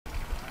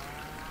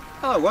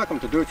Hello, welcome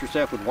to Do It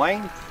Yourself with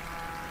Wayne.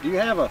 Do you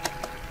have a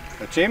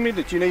chimney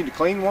that you need to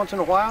clean once in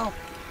a while?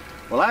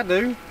 Well, I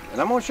do, and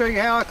I'm going to show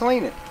you how I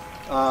clean it.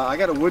 I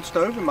got a wood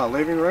stove in my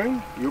living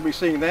room. You'll be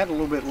seeing that a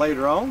little bit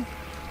later on.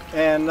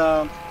 And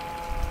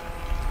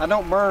I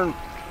don't burn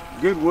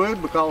good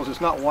wood because it's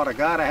not what I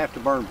got. I have to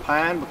burn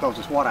pine because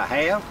it's what I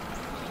have.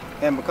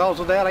 And because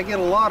of that, I get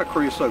a lot of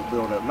creosote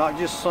buildup, not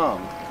just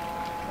some.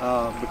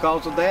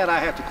 Because of that, I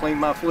have to clean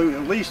my flue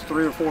at least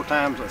 3 or 4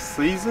 times a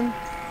season.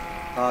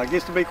 It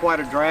gets to be quite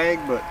a drag,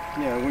 but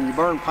you know, when you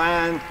burn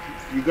pine,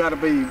 you got to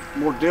be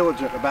more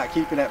diligent about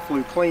keeping that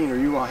flue clean or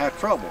you will have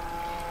trouble.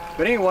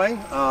 But anyway,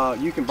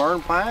 you can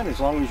burn pine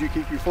as long as you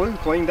keep your flue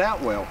cleaned out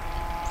well.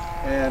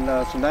 And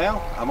so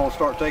now I'm going to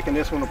start taking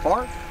this one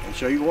apart and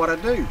show you what I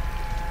do.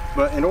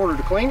 But in order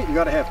to clean it, you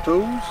got to have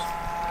tools.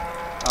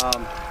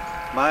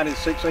 Mine is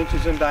 6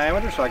 inches in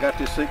diameter, so I got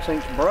this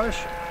 6-inch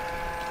brush.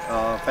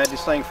 I've had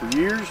this thing for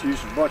years,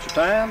 used it a bunch of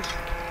times.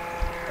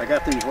 I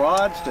got these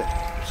rods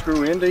that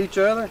screw into each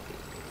other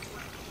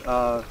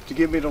to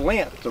give me the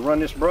length to run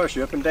this brush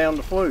up and down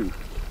the flue.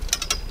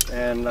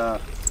 And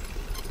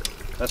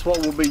that's what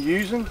we'll be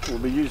using. We'll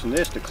be using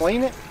this to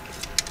clean it.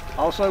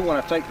 Also, when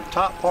I take the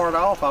top part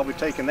off, I'll be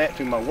taking that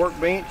to my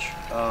workbench,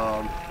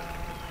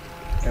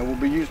 and we'll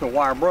be using a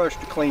wire brush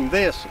to clean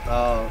this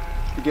to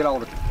get all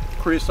the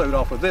creosote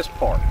off of this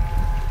part.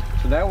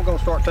 So now we're going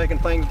to start taking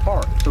things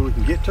apart so we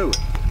can get to it.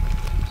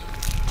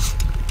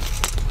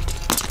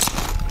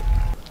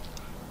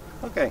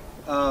 Okay,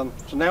 so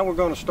now we're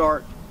going to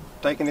start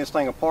taking this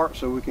thing apart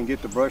so we can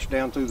get the brush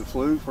down through the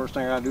flue. First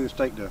thing I do is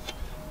take the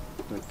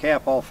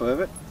cap off of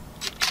it.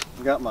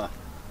 I've got my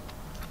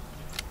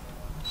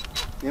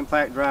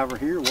impact driver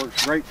here,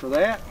 works great for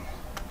that.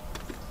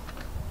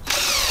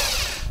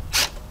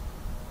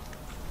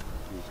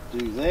 Just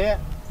do that.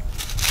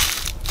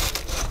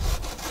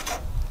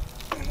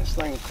 And this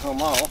thing will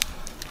come off.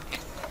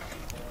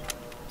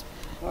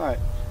 Alright,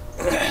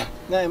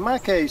 now in my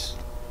case,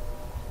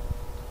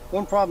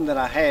 one problem that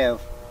I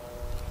have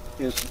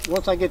is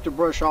once I get the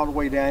brush all the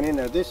way down in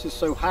there, this is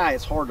so high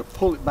it's hard to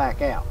pull it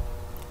back out.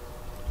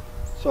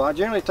 So I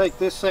generally take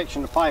this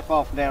section of pipe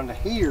off down to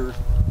here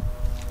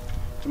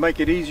to make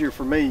it easier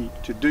for me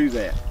to do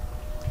that.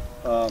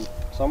 So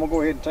I'm going to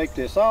go ahead and take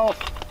this off.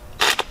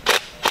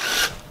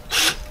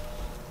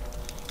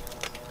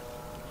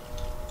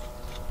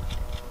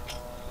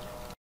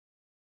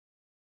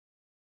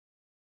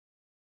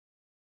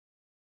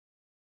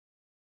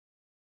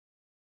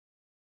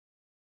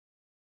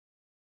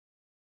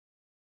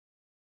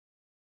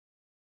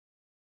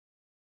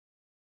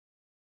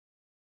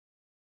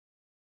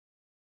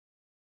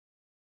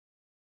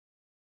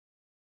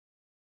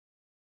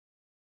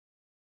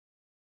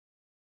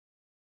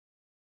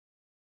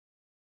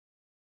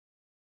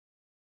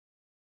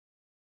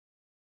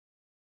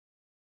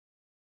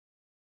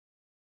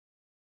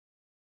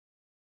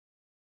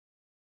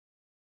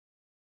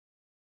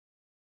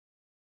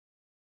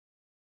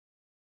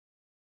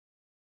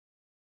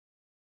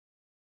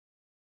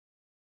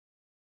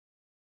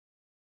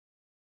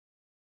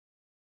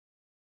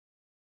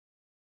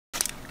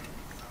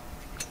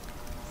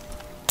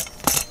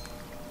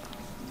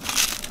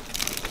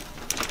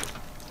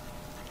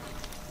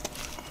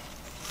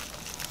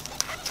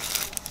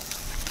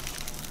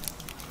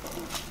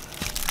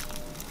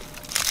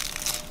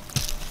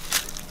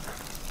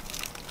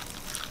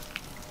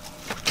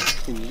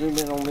 Can you zoom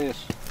in on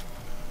this?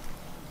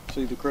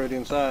 See the crud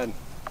inside?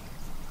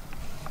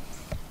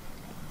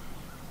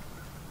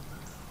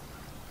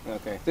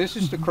 Okay, this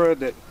is the crud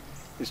that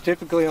is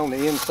typically on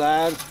the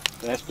inside.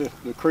 That's the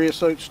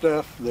creosote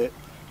stuff that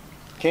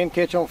can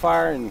catch on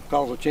fire and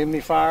cause a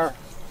chimney fire.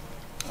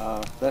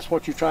 That's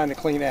what you're trying to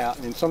clean out.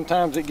 And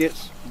sometimes it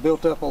gets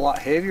built up a lot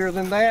heavier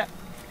than that.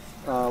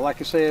 Like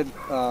I said,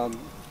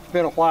 it's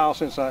been a while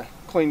since I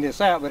cleaned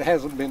this out, but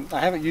I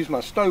haven't used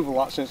my stove a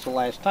lot since the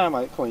last time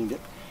I cleaned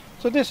it.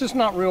 So this is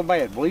not real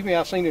bad. Believe me,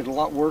 I've seen it a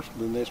lot worse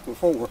than this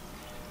before.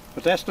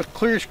 But that's the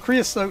clearest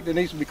creosote that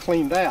needs to be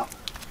cleaned out.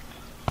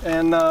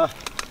 And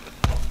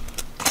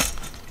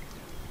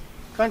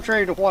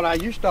contrary to what I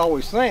used to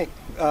always think,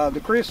 the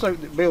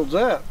creosote that builds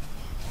up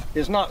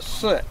is not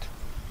soot.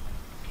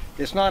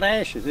 It's not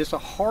ashes. It's a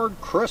hard,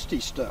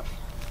 crusty stuff.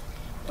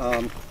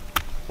 I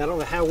don't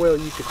know how well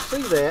you can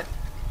see that.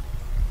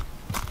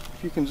 If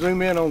you can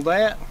zoom in on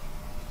that.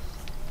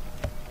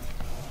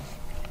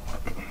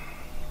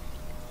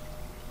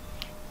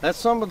 That's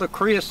some of the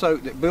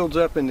creosote that builds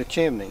up in the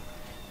chimney.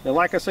 Now,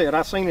 like I said,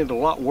 I've seen it a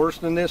lot worse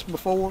than this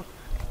before,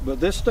 but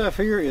this stuff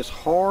here is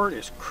hard,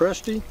 it's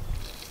crusty,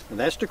 and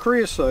that's the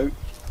creosote.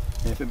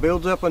 And if it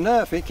builds up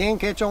enough, it can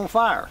catch on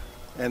fire.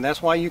 And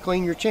that's why you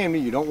clean your chimney.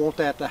 You don't want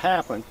that to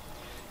happen.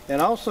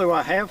 And also,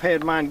 I have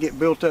had mine get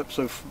built up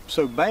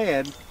so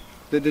bad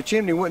that the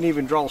chimney wouldn't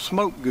even draw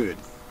smoke good.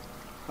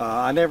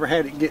 I never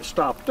had it get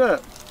stopped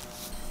up.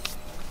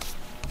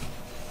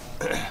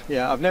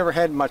 Yeah, I've never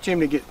had my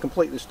chimney get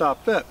completely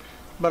stopped up,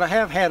 but I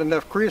have had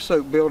enough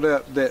creosote build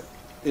up that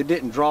it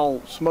didn't draw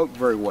smoke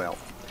very well.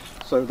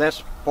 So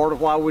that's part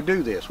of why we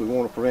do this. We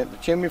want to prevent the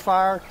chimney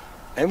fire,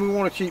 and we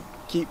want to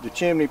keep the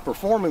chimney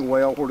performing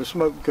well where the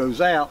smoke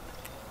goes out.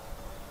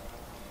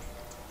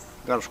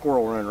 Got a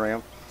squirrel running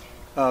around.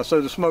 So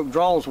the smoke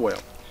draws well.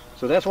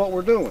 So that's what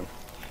we're doing.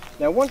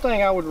 Now one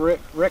thing I would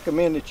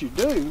recommend that you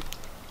do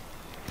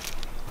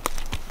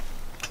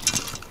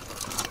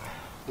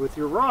with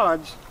your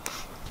rods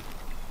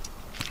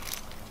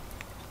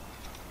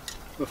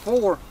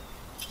before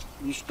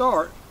you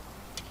start,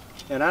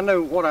 and I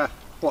know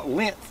what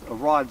length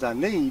of rods I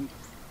need,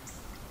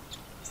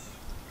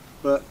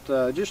 but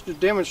just to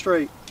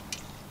demonstrate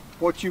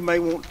what you may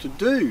want to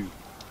do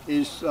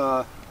is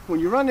when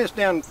you run this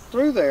down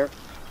through there,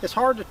 it's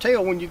hard to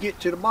tell when you get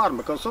to the bottom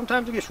because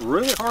sometimes it gets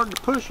really hard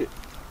to push it.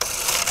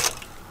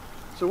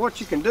 So what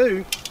you can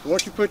do,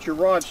 once you put your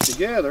rods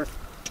together,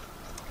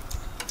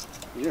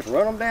 you just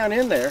run them down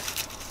in there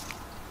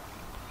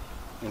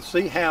and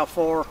see how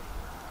far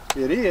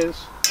it is,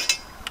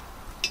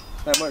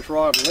 how much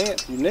rod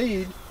length you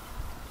need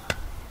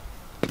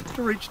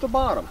to reach the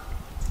bottom.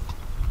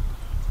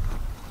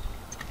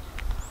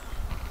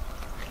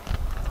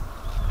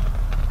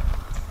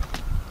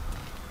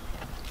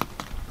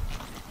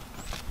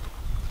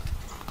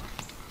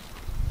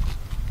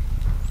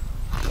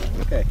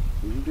 Okay,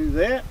 you do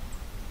that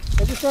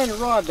and just run the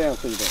rod down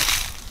through there.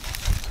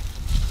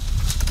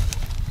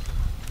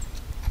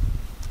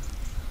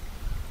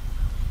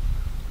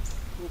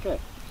 Okay,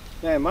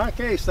 now in my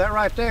case, that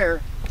right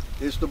there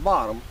is the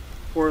bottom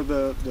where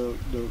the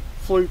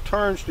flue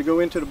turns to go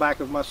into the back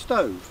of my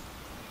stove.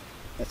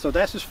 And so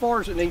that's as far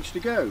as it needs to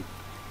go.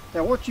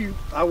 Now what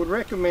I would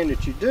recommend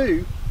that you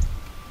do,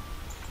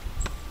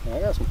 I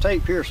got some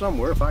tape here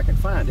somewhere if I can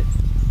find it.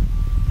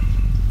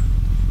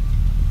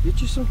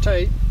 Get you some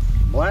tape,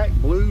 black,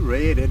 blue,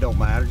 red, it don't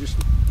matter,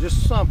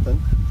 just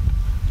something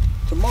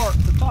to mark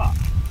the top.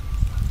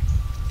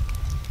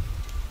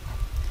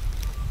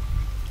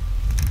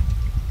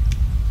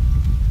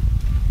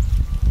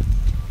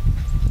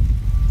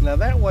 Now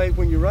that way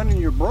when you're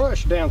running your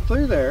brush down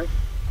through there,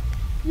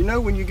 you know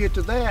when you get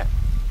to that,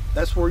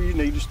 that's where you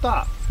need to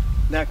stop.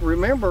 Now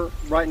remember,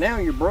 right now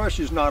your brush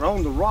is not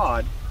on the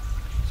rod,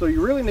 so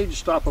you really need to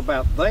stop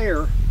about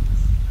there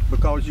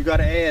because you got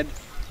to add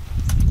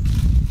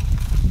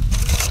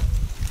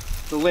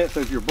the length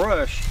of your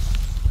brush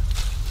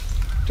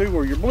to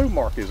where your blue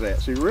mark is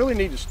at. So you really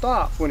need to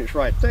stop when it's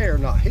right there,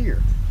 not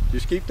here.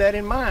 Just keep that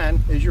in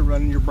mind as you're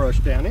running your brush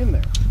down in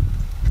there.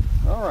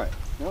 All right,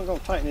 now I'm going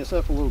to tighten this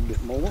up a little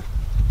bit more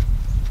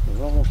because I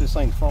don't want this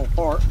thing to fall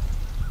apart.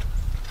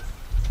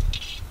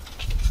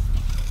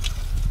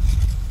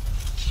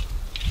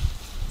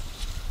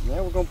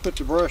 Now we're going to put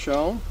the brush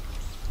on.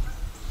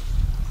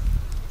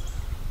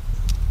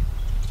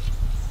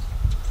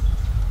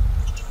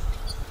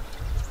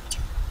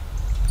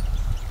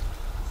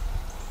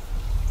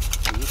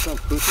 Just going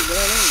to push it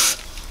down in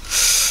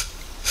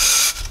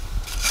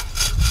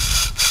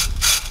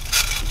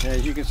there. Now,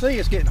 as you can see,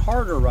 it's getting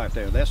harder right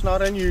there. That's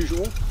not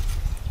unusual.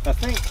 I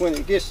think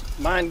when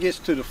mine gets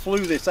to the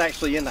flue that's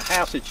actually in the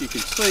house that you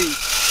can see,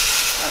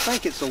 I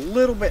think it's a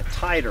little bit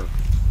tighter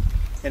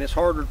and it's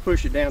harder to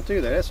push it down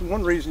through there. That's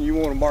one reason you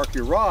want to mark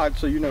your rod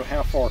so you know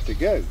how far to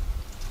go. And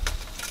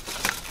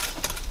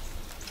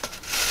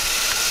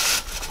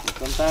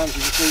sometimes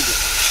you just need to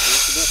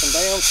lift it up and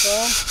down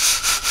some.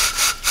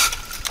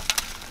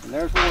 And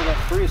there's more of that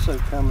creosote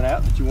coming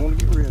out that you want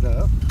to get rid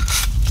of.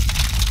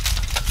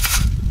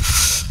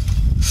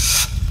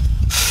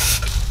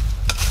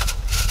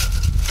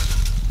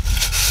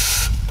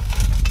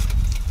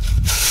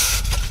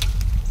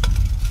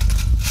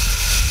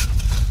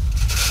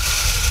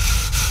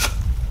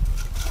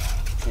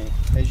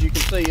 As you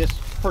can see, it's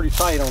pretty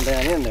tight on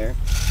down in there.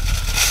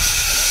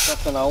 That's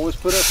something I always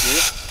put up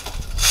with.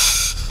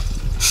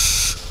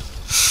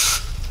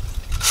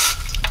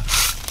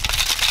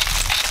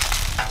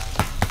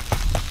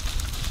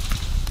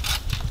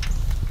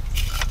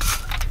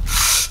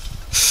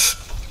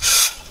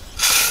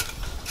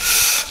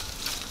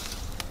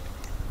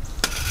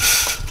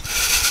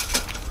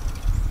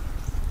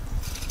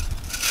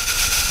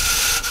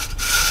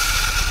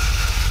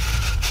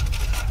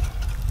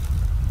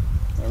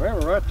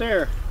 Remember right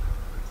there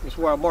is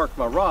where I marked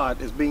my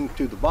rod as being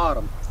to the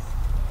bottom.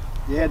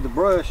 You had the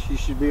brush, you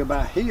should be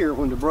about here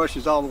when the brush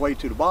is all the way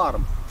to the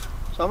bottom.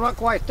 So I'm not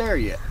quite there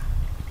yet,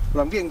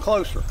 but I'm getting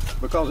closer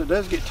because it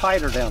does get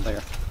tighter down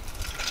there.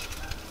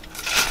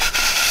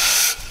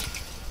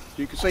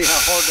 You can see how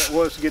hard that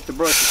was to get the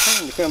brush to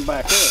turn to come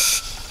back up.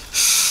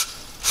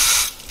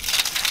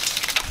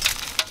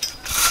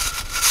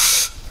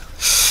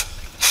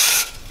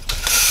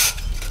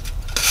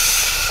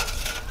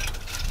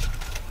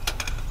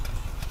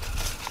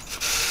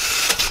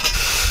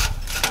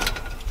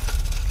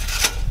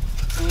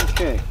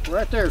 Okay,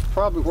 right there is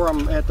probably where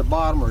I'm at the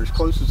bottom, or as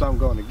close as I'm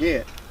going to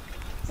get.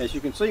 As you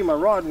can see, my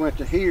rod went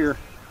to here.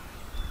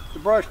 The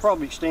brush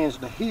probably extends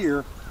to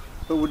here,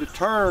 but with the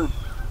turn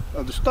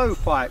of the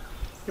stovepipe,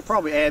 it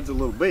probably adds a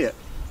little bit.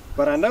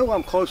 But I know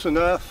I'm close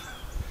enough,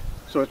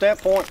 so at that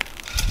point,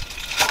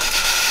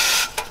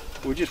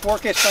 we just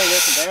work this thing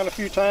up and down a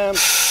few times.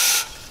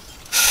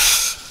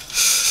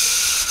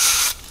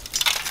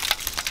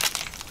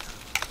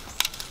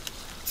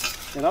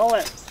 And all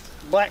that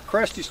black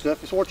crusty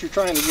stuff is what you're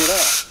trying to get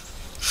out.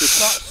 It's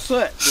not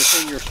soot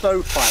that's in your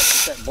stovepipe,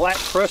 it's that black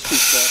crusty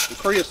stuff, the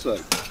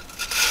creosote.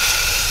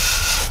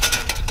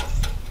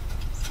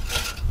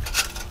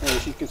 And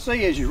as you can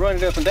see, as you run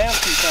it up and down a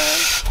few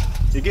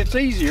times, it gets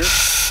easier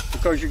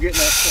because you're getting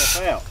that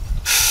stuff out.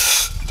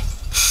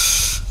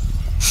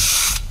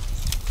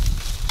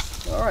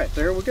 All right,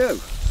 there we go.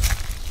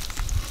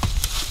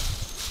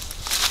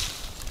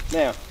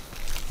 Now,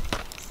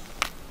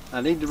 I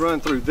need to run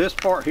through this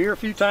part here a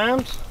few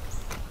times.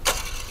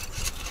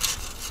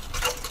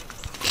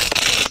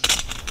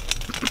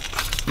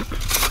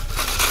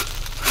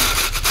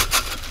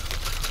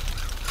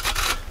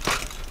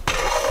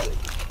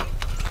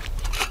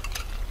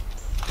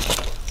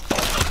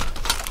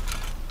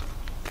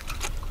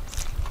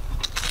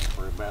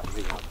 Worry about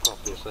me, I'll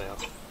pop this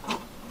out.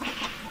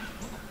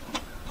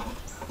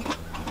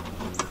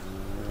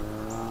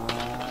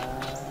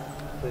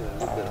 A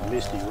little bit of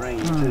misty rain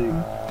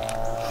too.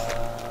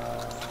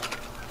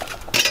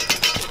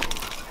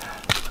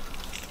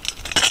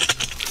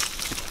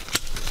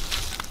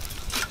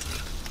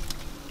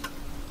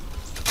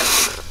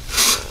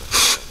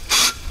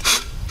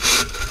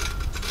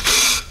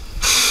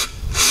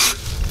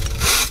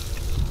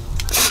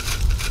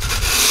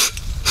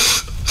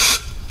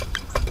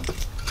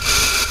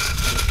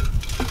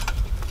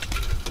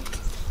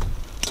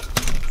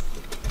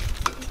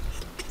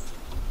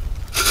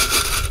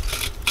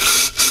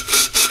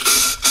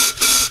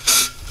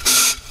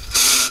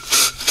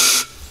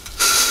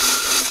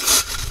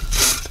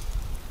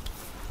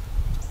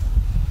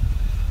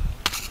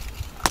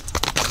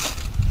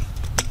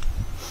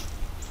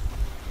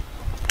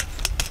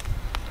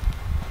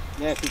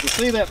 Now, if you can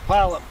see that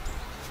pile of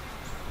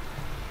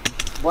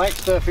black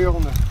stuff here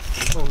on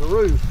the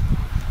roof,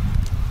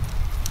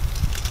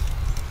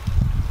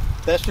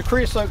 that's the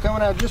creosote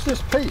coming out of just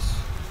this piece.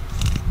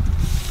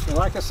 And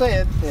like I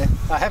said,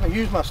 I haven't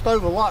used my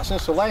stove a lot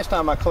since the last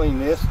time I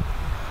cleaned this.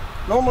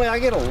 Normally I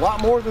get a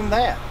lot more than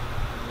that.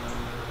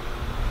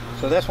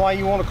 So that's why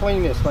you want to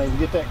clean this thing to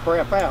get that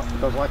crap out,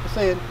 because like I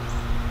said,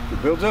 if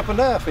it builds up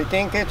enough, it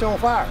can catch on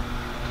fire.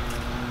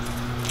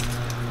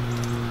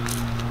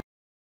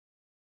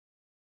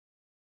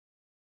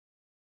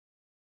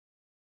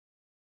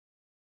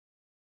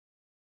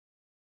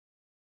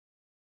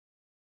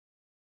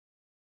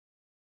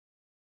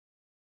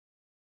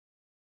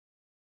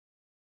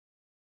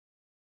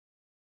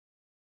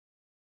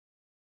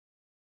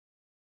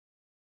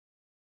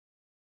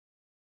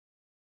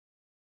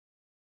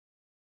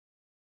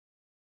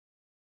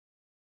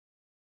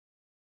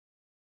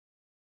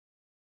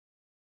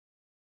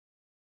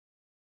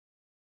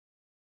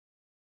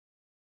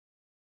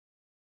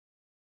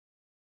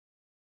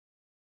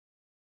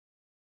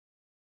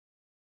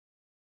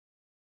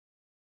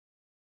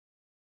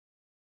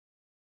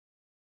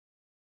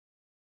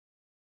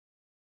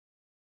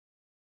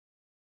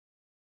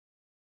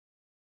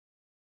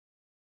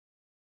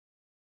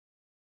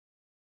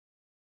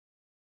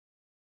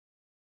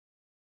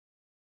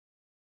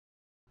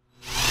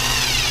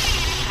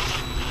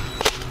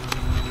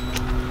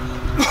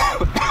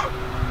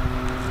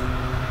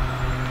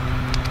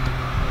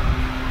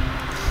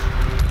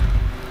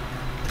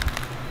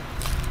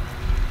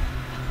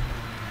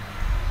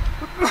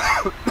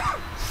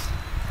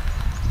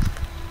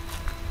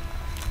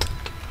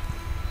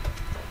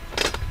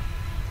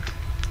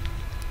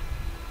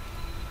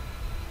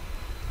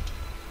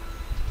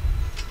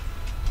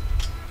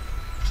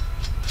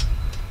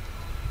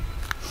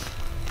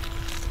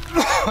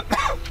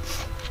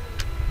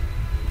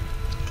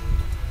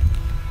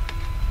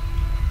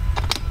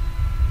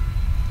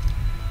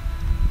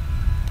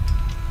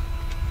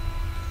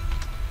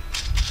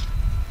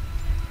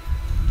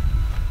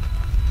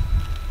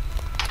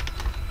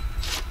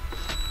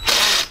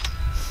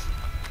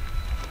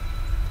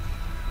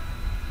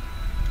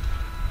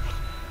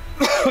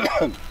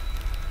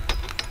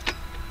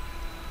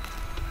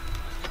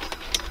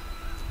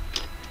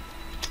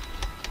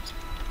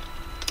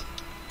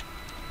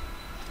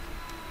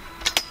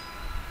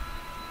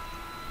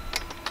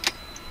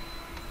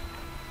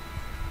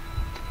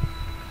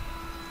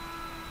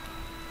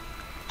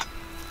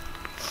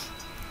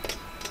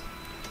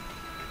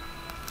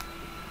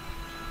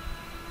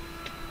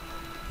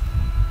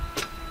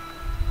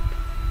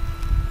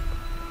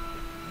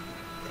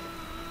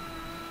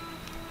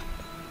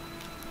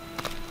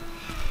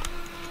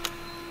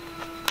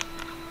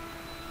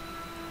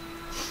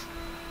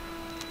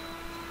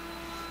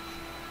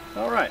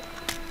 Alright,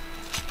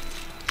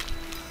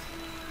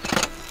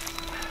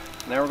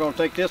 now we're going to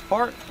take this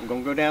part, I'm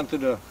going to go down to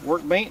the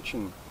workbench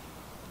and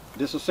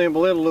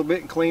disassemble it a little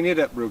bit and clean it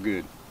up real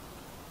good.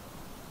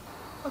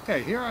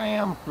 Okay, here I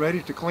am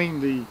ready to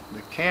clean the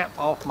cap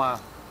off my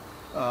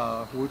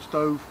wood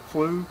stove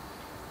flue.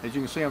 As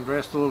you can see, I'm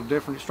dressed a little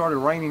different. It started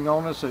raining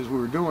on us as we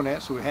were doing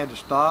that, so we had to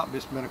stop.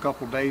 It's been a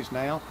couple of days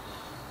now.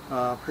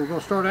 We're going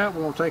to start out,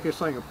 we're going to take this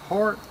thing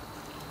apart.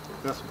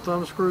 Got some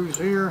thumb screws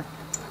here.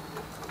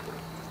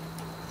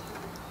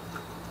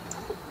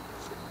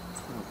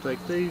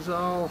 Take these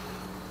off.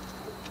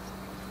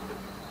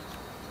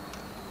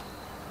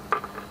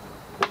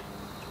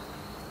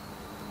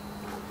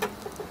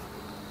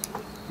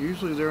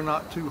 Usually they're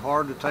not too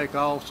hard to take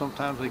off.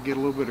 Sometimes they get a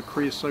little bit of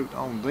creosote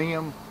on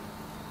them.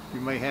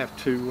 You may have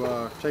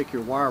to take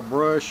your wire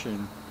brush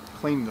and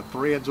clean the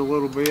threads a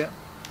little bit.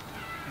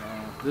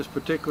 This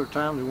particular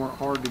time they weren't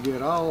hard to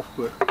get off,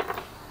 but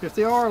if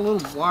they are, a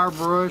little wire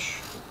brush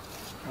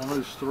on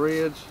those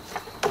threads,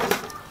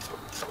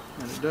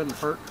 and it doesn't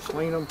hurt to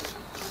clean them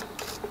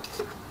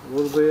a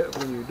little bit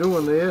when you're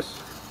doing this.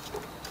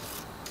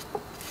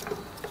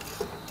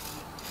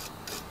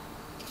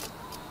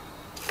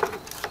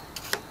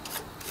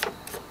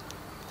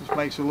 Just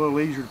makes it a little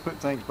easier to put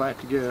things back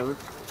together.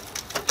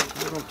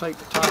 We're going to take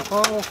the top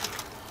off.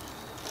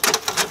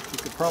 You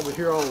can probably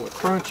hear all the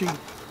crunching.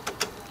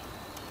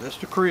 That's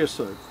the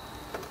creosote.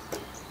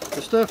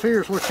 The stuff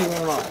here is what you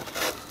want off.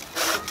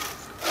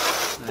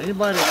 Now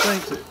anybody that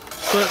thinks that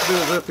soot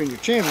builds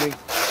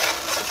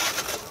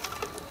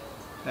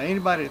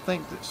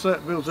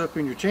up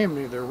in your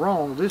chimney, they're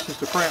wrong. This is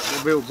the crap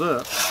that builds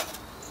up.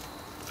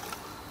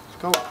 It's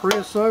called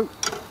creosote.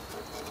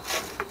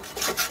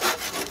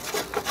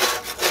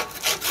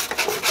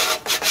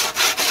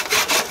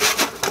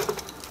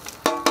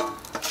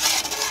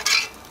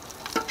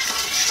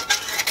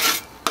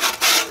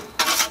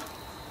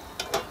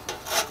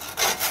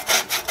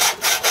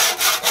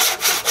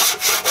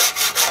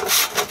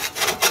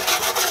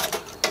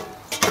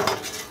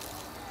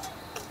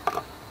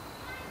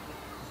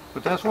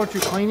 But that's what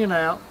you're cleaning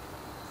out.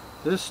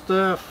 This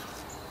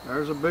stuff,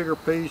 there's a bigger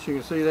piece, you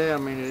can see that. I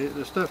mean,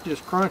 the stuff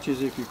just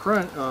crunches if you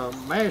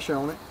mash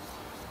on it.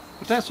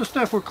 But that's the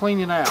stuff we're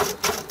cleaning out.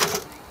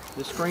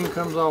 This screen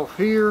comes off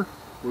here.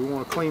 We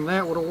want to clean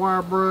that with a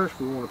wire brush.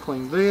 We want to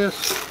clean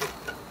this.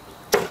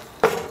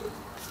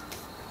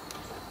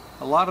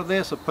 A lot of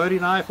this a putty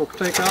knife will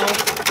take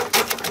off.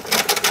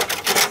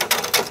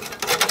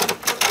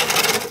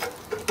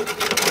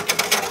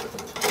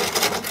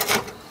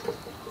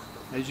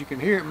 As you can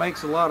hear, it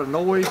makes a lot of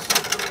noise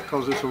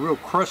because it's a real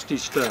crusty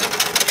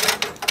stuff.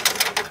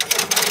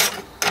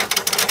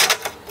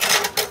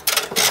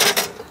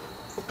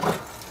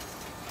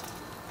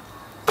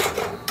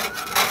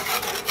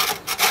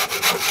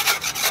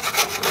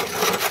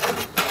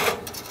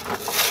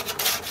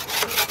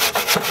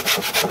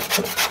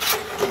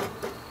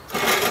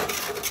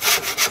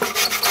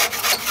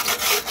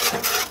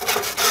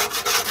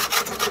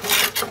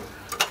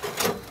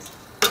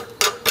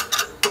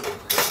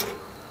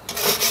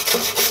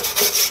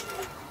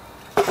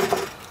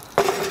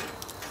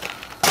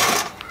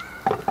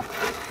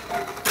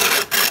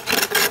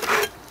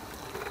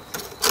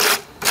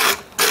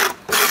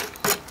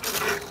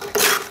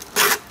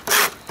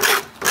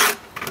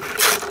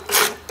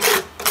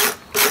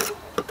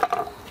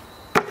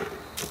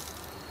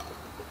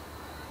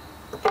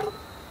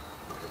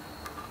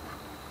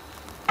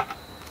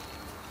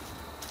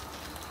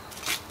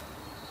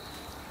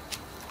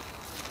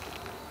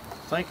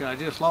 Thinking I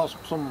just lost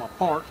some of my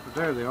parts, but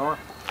there they are.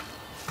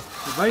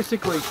 So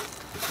basically,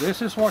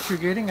 this is what you're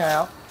getting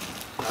out.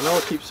 I know I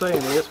keep saying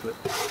this, but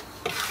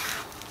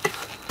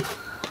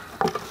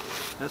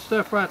that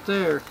stuff right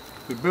there,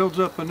 if it builds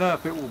up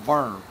enough, it will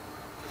burn.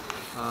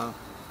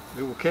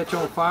 It will catch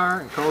on fire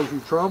and cause you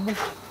trouble.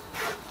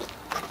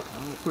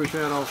 I'm going to push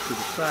that off to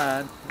the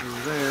side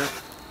over there,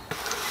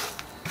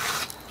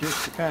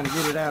 just to kind of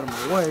get it out of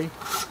my way.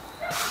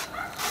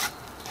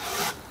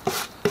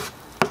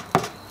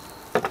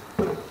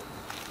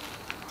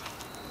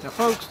 Now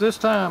folks, this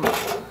time,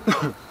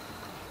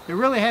 it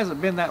really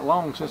hasn't been that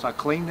long since I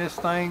cleaned this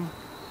thing.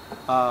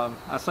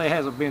 I say it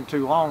hasn't been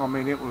too long. I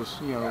mean, it was,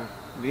 you know,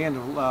 the end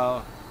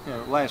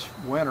of last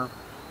winter.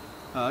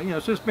 You know,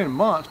 so it's been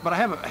months, but I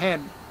haven't had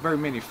very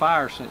many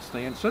fires since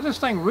then. So this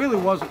thing really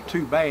wasn't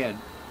too bad.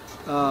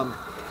 I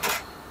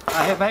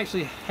have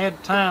actually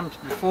had times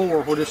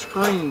before where this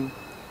screen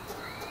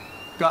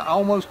got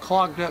almost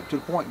clogged up to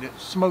the point that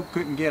smoke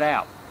couldn't get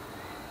out.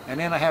 And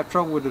then I have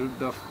trouble with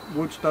the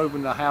wood stove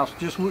in the house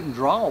just wouldn't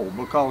draw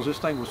because this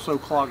thing was so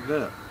clogged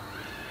up.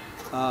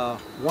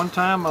 One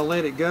time I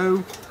let it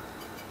go,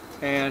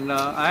 and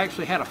I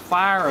actually had a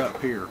fire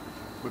up here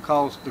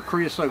because the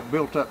creosote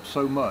built up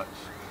so much.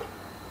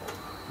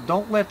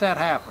 Don't let that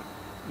happen.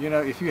 You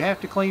know, if you have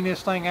to clean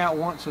this thing out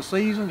once a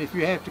season, if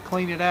you have to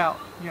clean it out,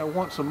 you know,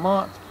 once a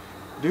month,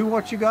 do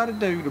what you got to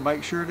do to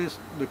make sure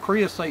the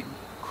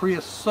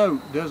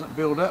creosote doesn't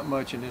build up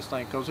much in this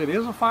thing, because it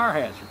is a fire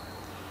hazard.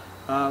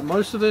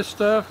 Most of this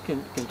stuff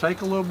can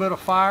take a little bit of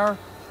fire,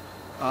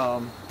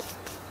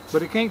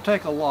 but it can't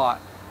take a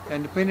lot.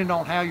 And depending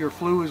on how your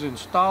flue is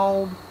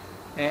installed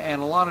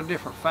and a lot of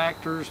different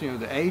factors, you know,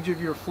 the age of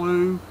your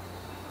flue,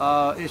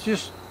 it's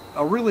just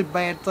a really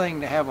bad thing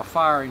to have a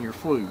fire in your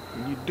flue,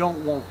 and you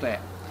don't want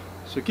that.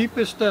 So keep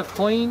this stuff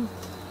clean.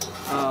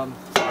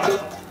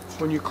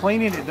 When you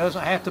clean it, it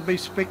doesn't have to be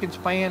spick and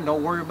span.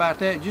 Don't worry about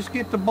that. Just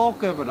get the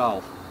bulk of it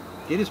off.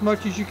 Get as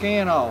much as you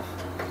can off.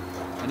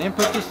 And then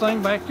put this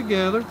thing back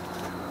together.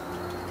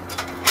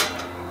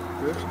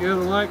 Put it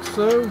together like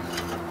so.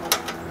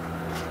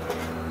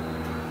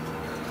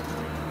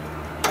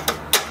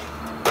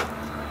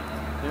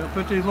 Then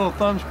put these little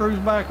thumb screws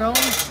back on.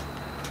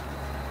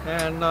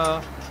 And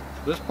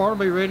this part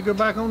will be ready to go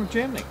back on the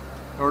chimney,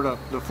 or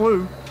the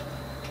flue.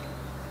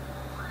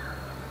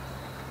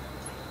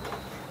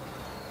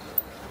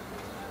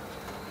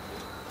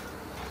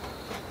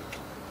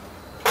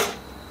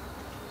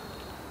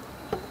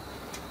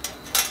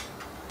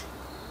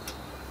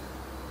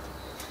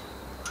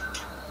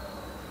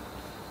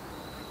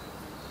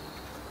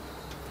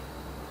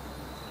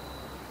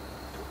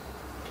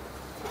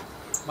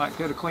 Might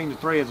could have cleaned the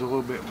threads a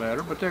little bit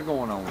better, but they're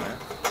going on there.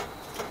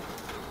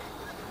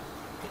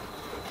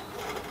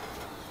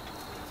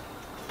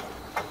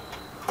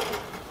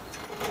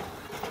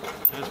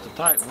 That's the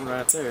tight one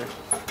right there.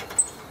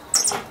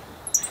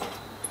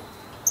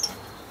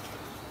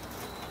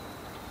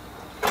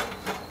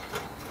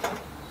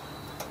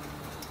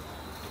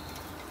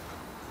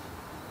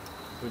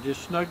 We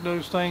just snug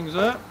those things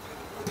up.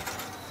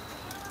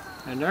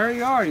 And there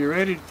you are. You're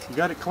ready. You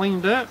got it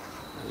cleaned up.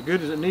 As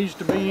good as it needs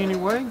to be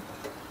anyway.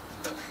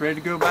 Ready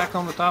to go back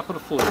on the top of the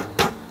flue.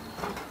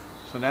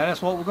 So now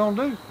that's what we're going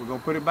to do. We're going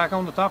to put it back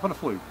on the top of the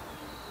flue.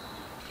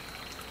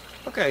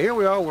 Okay, here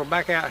we are. We're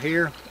back out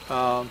here.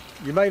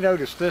 You may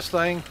notice this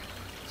thing.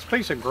 It's a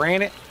piece of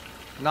granite.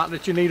 Not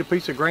that you need a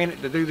piece of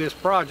granite to do this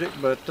project,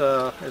 but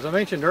as I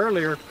mentioned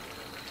earlier,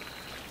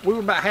 we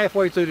were about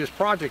halfway through this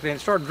project and it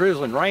started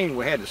drizzling rain.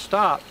 We had to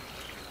stop.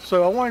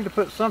 So I wanted to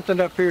put something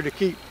up here to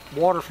keep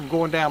water from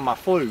going down my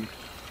flue.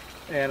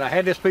 And I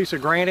had this piece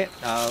of granite,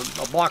 a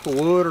block of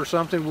wood or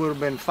something would have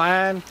been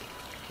fine.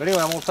 But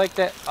anyway, I'm going to take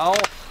that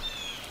off.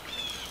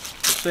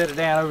 Just set it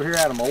down over here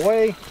out of my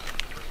way.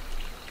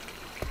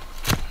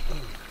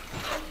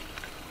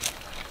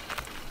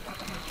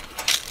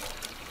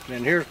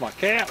 Then here's my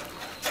cap.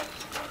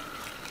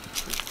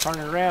 Just turn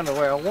it around the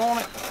way I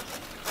want it.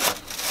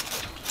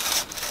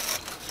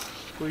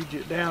 Squeeze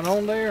it down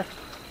on there.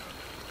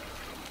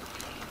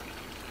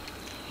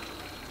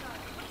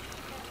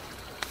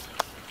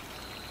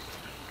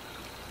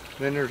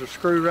 Then there's a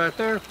screw right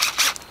there.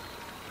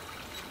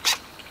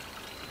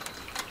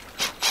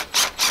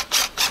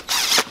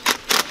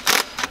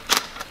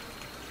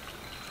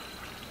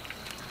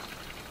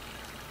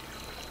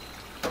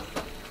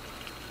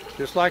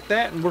 Just like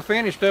that, and we're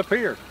finished up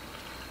here.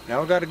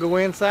 Now we've got to go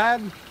inside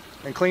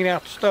and clean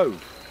out the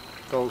stove,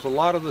 because a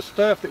lot of the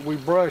stuff that we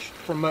brushed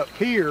from up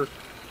here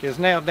is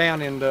now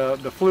down in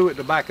the flue at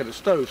the back of the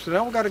stove. So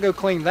now we've got to go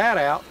clean that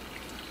out,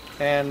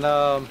 and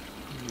then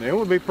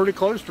we'll be pretty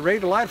close to ready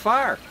to light a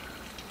fire.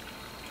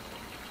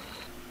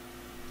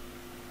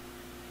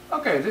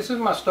 Okay, this is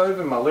my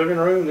stove in my living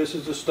room. This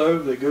is the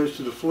stove that goes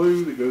to the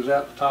flue that goes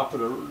out the top of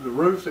the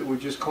roof that we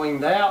just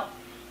cleaned out.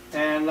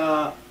 And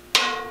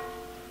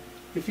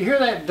if you hear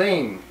that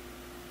ding,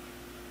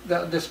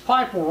 this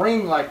pipe will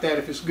ring like that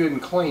if it's good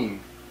and clean.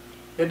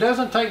 It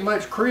doesn't take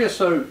much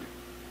creosote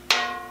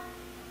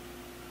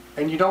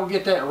and you don't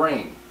get that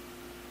ring.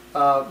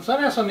 So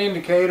that's an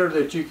indicator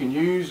that you can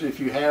use if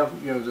you have,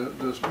 you know,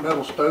 this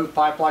metal stove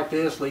pipe like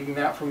this leading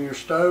out from your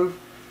stove.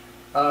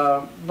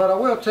 But I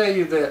will tell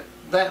you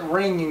that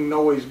ringing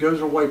noise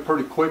goes away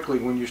pretty quickly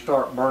when you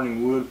start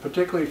burning wood,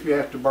 particularly if you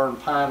have to burn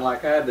pine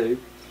like I do.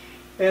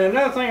 And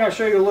another thing I'll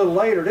show you a little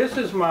later, this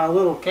is my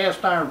little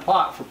cast iron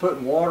pot for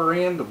putting water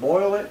in to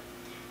boil it.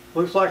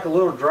 Looks like a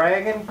little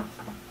dragon.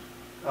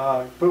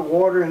 Put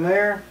water in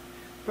there.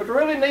 But the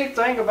really neat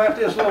thing about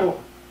this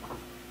little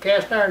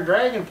cast iron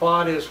dragon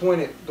pot is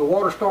when the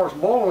water starts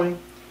boiling,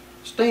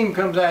 steam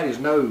comes out his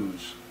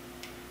nose.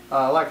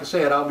 Like I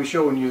said, I'll be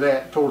showing you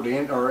that toward the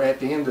end, or at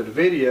the end of the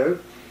video.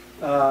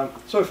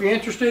 So if you're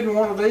interested in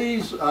one of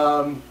these,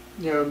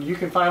 you know, you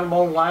can find them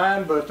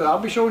online, but I'll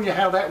be showing you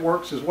how that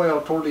works as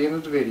well toward the end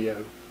of the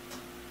video.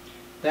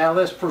 Now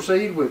let's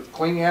proceed with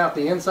cleaning out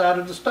the inside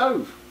of the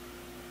stove.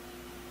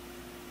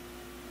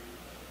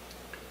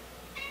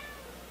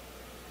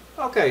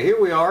 Okay,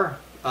 here we are,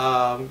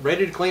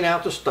 ready to clean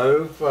out the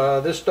stove.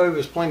 This stove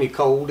is plenty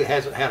cold. It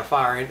hasn't had a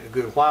fire in it a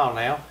good while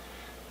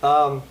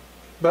now.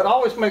 But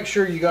always make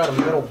sure you got a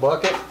metal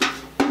bucket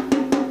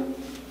to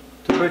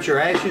put your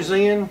ashes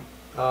in.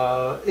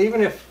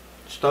 Even if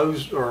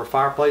stoves or a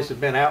fireplace have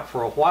been out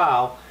for a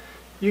while,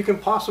 you can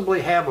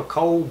possibly have a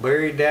coal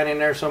buried down in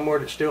there somewhere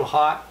that's still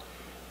hot.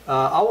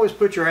 Always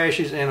put your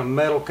ashes in a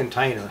metal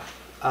container.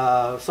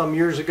 Some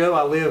years ago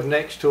I lived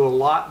next to a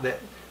lot that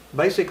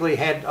basically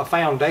had a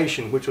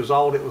foundation, which was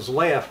all that was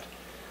left,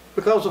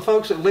 because the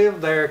folks that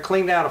lived there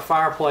cleaned out a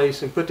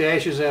fireplace and put the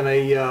ashes in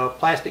a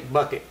plastic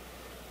bucket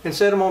and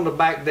set them on the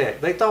back deck.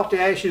 They thought the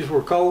ashes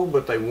were cold,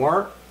 but they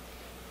weren't.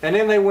 And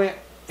then they went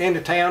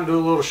into town, do a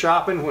little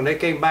shopping. When they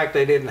came back,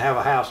 they didn't have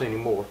a house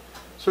anymore.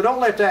 So don't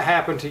let that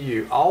happen to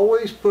you.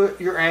 Always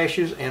put your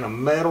ashes in a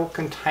metal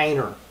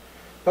container.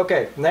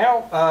 Okay,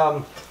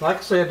 now, like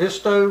I said, this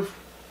stove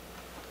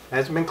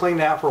hasn't been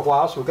cleaned out for a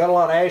while, so we've got a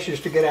lot of ashes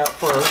to get out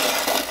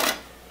first.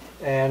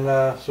 And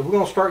so we're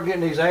going to start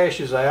getting these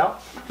ashes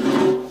out.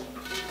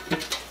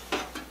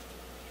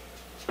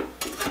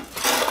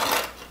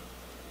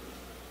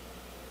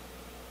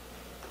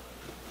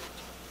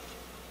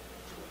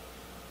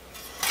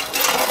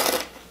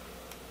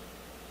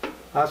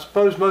 I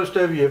suppose most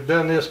of you have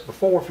done this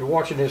before if you're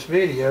watching this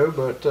video,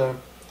 but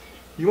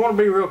You want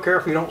to be real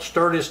careful you don't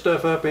stir this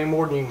stuff up any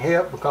more than you can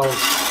help, because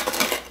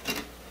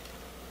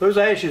those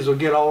ashes will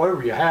get all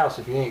over your house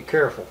if you ain't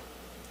careful.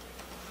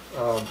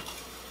 So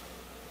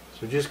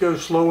just go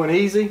slow and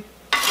easy.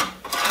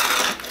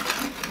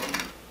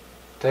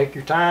 Take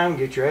your time,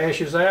 get your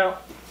ashes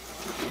out,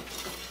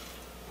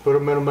 put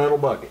them in a metal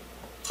bucket.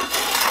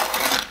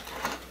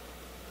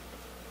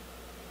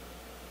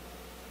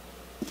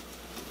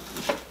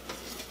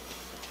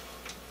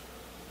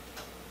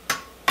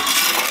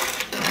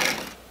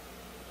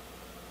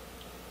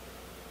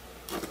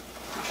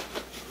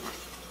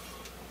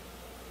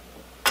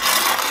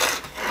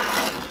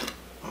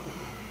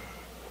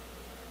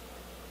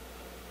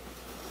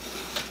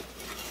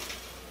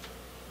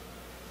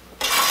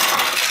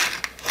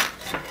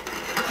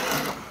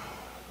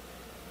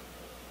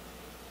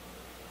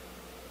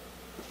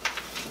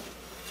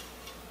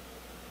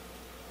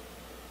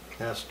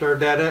 I stirred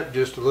that up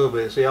just a little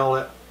bit. See all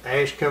that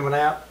ash coming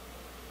out?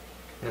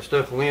 That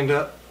stuff will end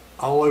up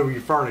all over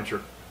your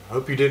furniture. I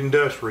hope you didn't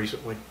dust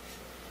recently.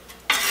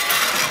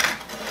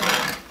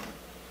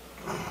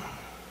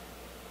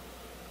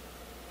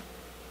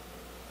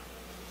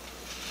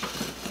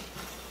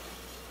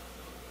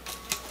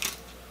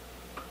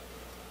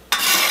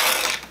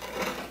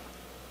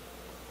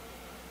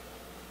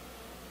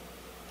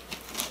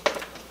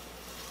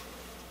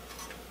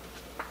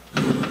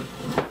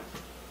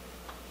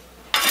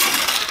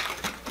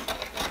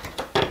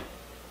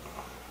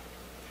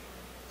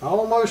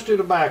 Almost to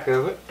the back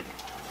of it.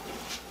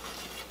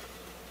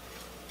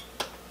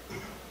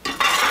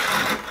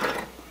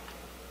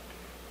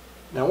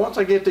 Now once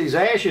I get these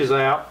ashes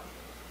out,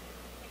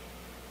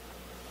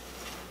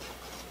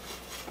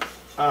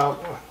 I'll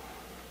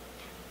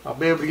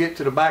be able to get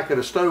to the back of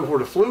the stove where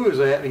the flue is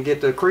at and get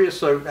the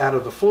creosote out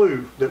of the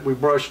flue that we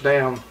brushed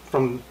down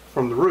from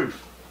the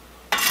roof.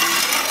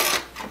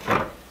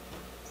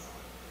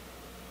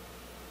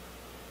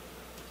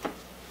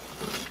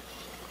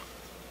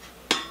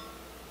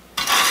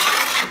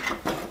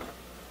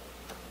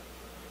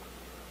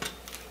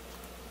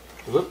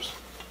 Whoops.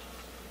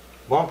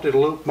 Bumped it a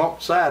little, bumped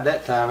the side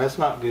that time. That's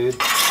not good.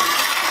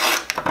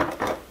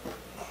 At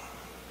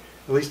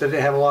least I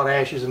didn't have a lot of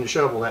ashes in the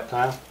shovel that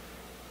time.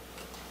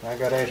 I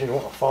got ashes that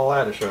want to fall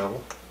out of the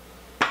shovel.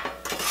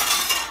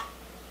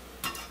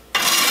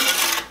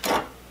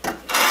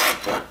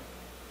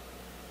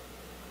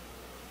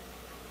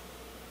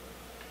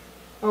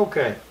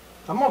 Okay,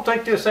 I'm going to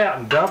take this out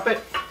and dump it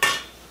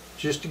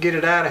just to get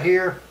it out of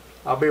here.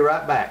 I'll be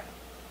right back.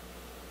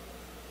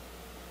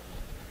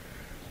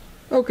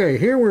 Okay,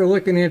 here we're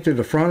looking into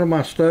the front of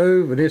my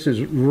stove, and this is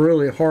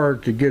really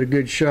hard to get a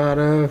good shot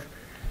of.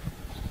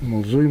 I'm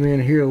going to zoom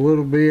in here a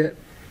little bit,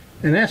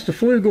 and that's the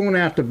flue going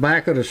out the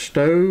back of the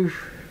stove.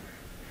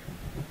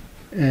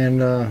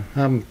 And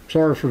I'm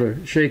sorry for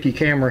the shaky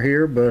camera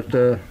here, but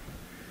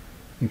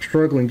I'm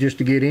struggling just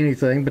to get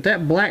anything. But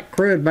that black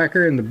crud back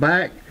there in the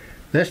back,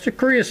 that's the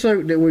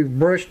creosote that we've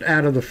brushed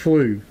out of the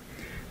flue.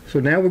 So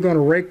now we're going to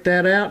rake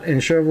that out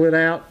and shovel it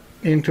out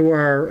into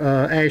our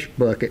ash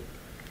bucket.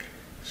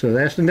 So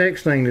that's the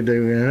next thing to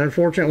do, and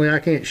unfortunately I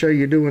can't show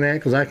you doing that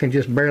because I can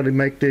just barely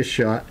make this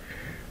shot,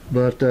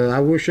 but I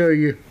will show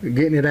you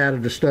getting it out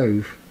of the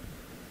stove.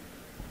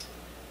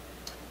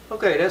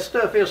 Okay, that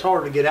stuff is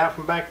hard to get out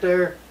from back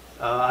there.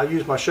 I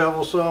use my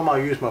shovel some, I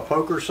use my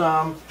poker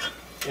some,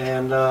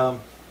 and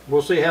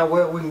we'll see how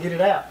well we can get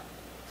it out.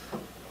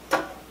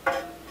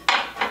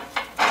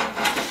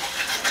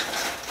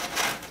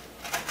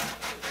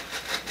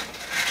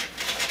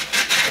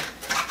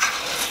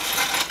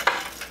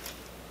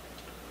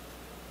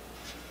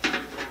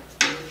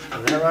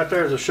 Right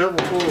there is a shovel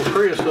full of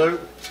creosote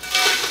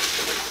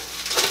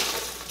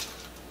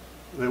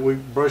that we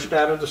brushed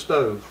out of the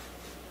stove.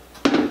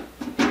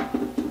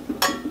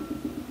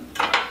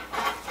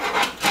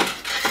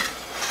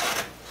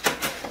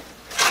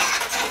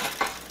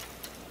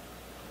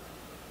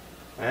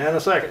 And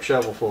a second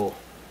shovel full.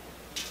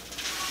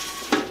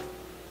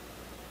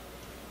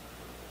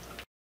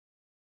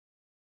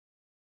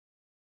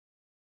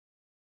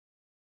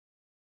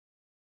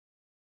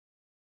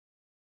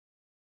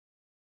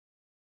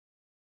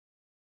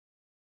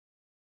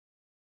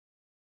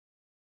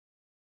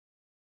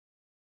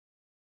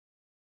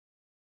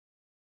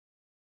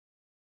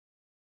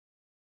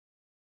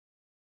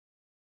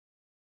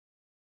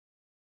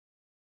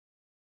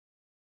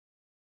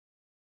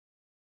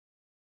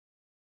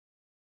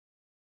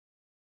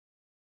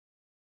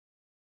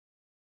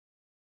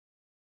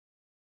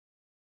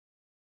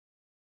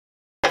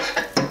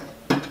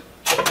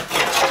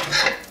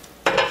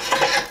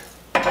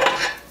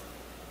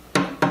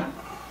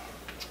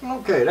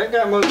 Okay, that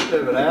got most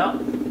of it out.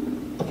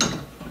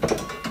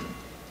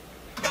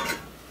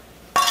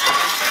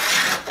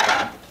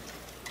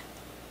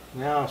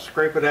 Now I'll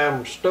scrape it out of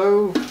the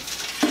stove.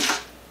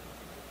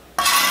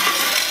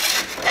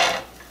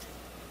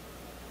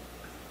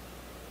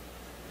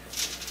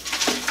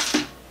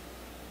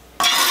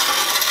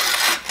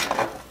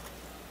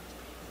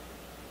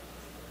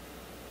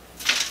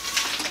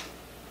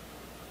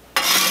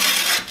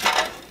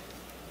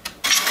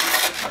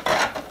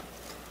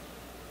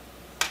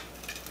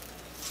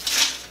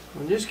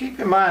 just keep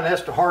in mind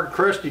that's the hard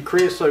crusty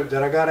creosote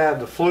that I got out of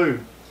the flue.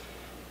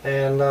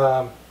 And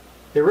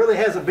it really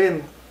hasn't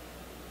been,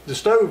 the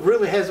stove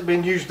really hasn't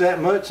been used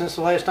that much since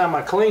the last time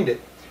I cleaned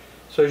it.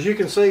 So as you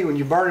can see, when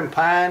you're burning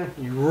pine,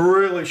 you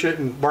really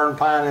shouldn't burn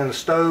pine in a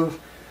stove.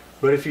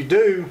 But if you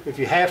do, if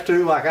you have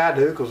to, like I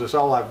do, because it's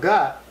all I've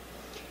got,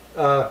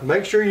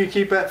 make sure you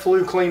keep that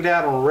flue cleaned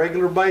out on a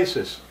regular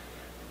basis,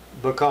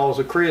 because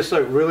the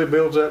creosote really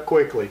builds up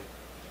quickly.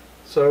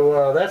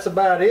 So that's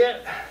about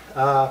it.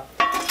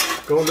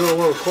 Going to do a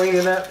little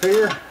cleaning up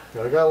here.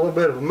 I got a little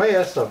bit of a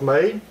mess I've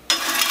made.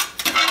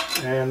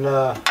 And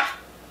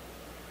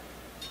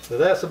so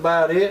that's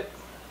about it.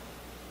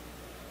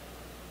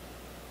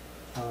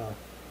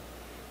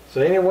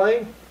 So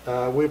anyway,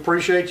 we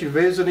appreciate you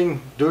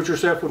visiting Do It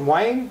Yourself with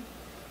Wayne.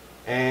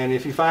 And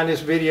if you find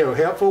this video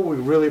helpful, we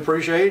really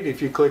appreciate it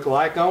if you click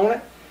like on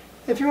it.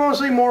 If you want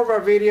to see more of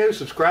our videos,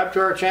 subscribe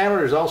to our channel.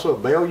 There's also a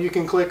bell you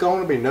can click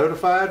on to be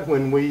notified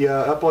when we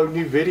upload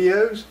new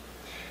videos.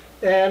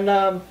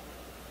 And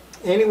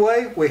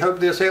anyway, we hope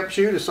this helps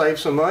you to save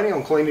some money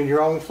on cleaning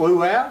your own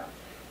flue out.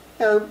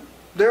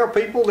 There are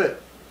people that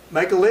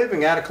make a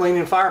living out of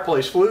cleaning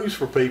fireplace flues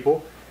for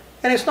people,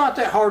 and it's not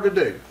that hard to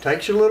do. It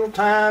takes you a little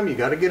time. You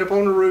got to get up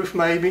on the roof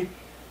maybe,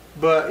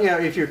 but you know,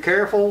 if you're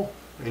careful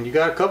and you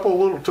got a couple of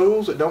little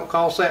tools that don't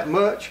cost that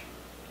much,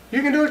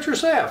 you can do it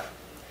yourself.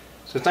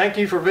 So thank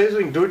you for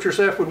visiting Do It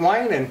Yourself with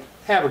Wayne, and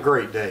have a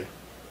great day.